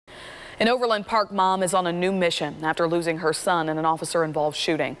An Overland Park mom is on a new mission after losing her son in an officer-involved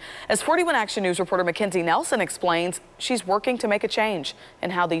shooting. As 41 Action News reporter Mackenzie Nelson explains, she's working to make a change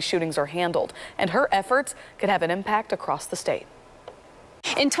in how these shootings are handled, and her efforts could have an impact across the state.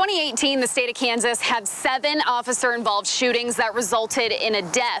 In 2018, the state of Kansas had 7 officer-involved shootings that resulted in a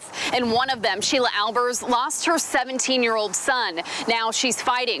death. In one of them, Sheila Albers lost her 17-year-old son. Now she's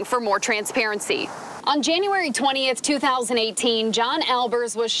fighting for more transparency. On January 20th, 2018, John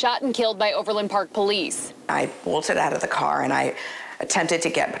Albers was shot and killed by Overland Park police. I bolted out of the car and I attempted to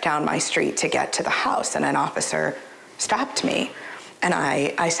get down my street to get to the house, and an officer stopped me. And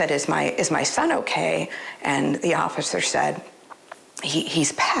I said, is my son okay? And the officer said,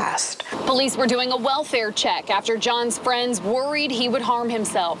 He's passed. Police were doing a welfare check after John's friends worried he would harm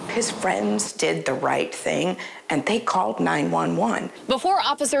himself. His friends did the right thing, and they called 911. Before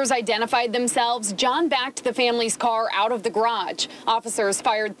officers identified themselves, John backed the family's car out of the garage. Officers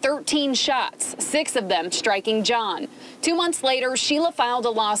fired 13 shots, 6 of them striking John. 2 months later, Sheila filed a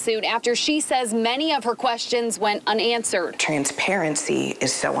lawsuit after she says many of her questions went unanswered. Transparency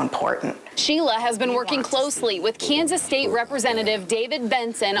is so important. Sheila has been working closely with Kansas State Representative David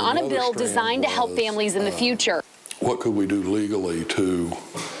Benson on a bill designed to help families in the future. What could we do legally to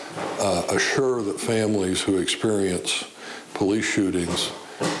assure that families who experience police shootings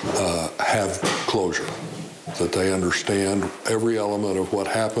have closure, that they understand every element of what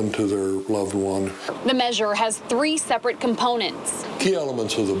happened to their loved one? The measure has 3 separate components. Key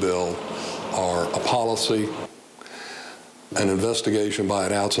elements of the bill are a policy, an investigation by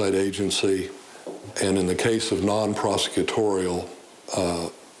an outside agency, and in the case of non-prosecutorial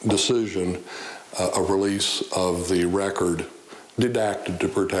decision, a release of the record redacted to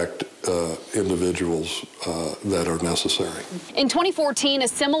protect individuals that are necessary. In 2014, a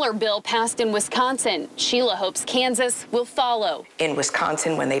similar bill passed in Wisconsin. Sheila hopes Kansas will follow. In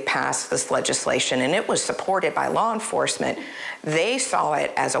Wisconsin, when they passed this legislation, and it was supported by law enforcement, they saw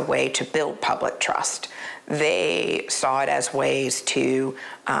it as a way to build public trust. They saw it as ways to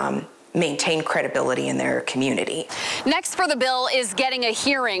maintain credibility in their community. Next for the bill is getting a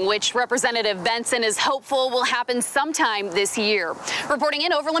hearing, which Representative Benson is hopeful will happen sometime this year. Reporting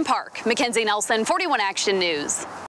in Overland Park, Mackenzie Nelson, 41 Action News.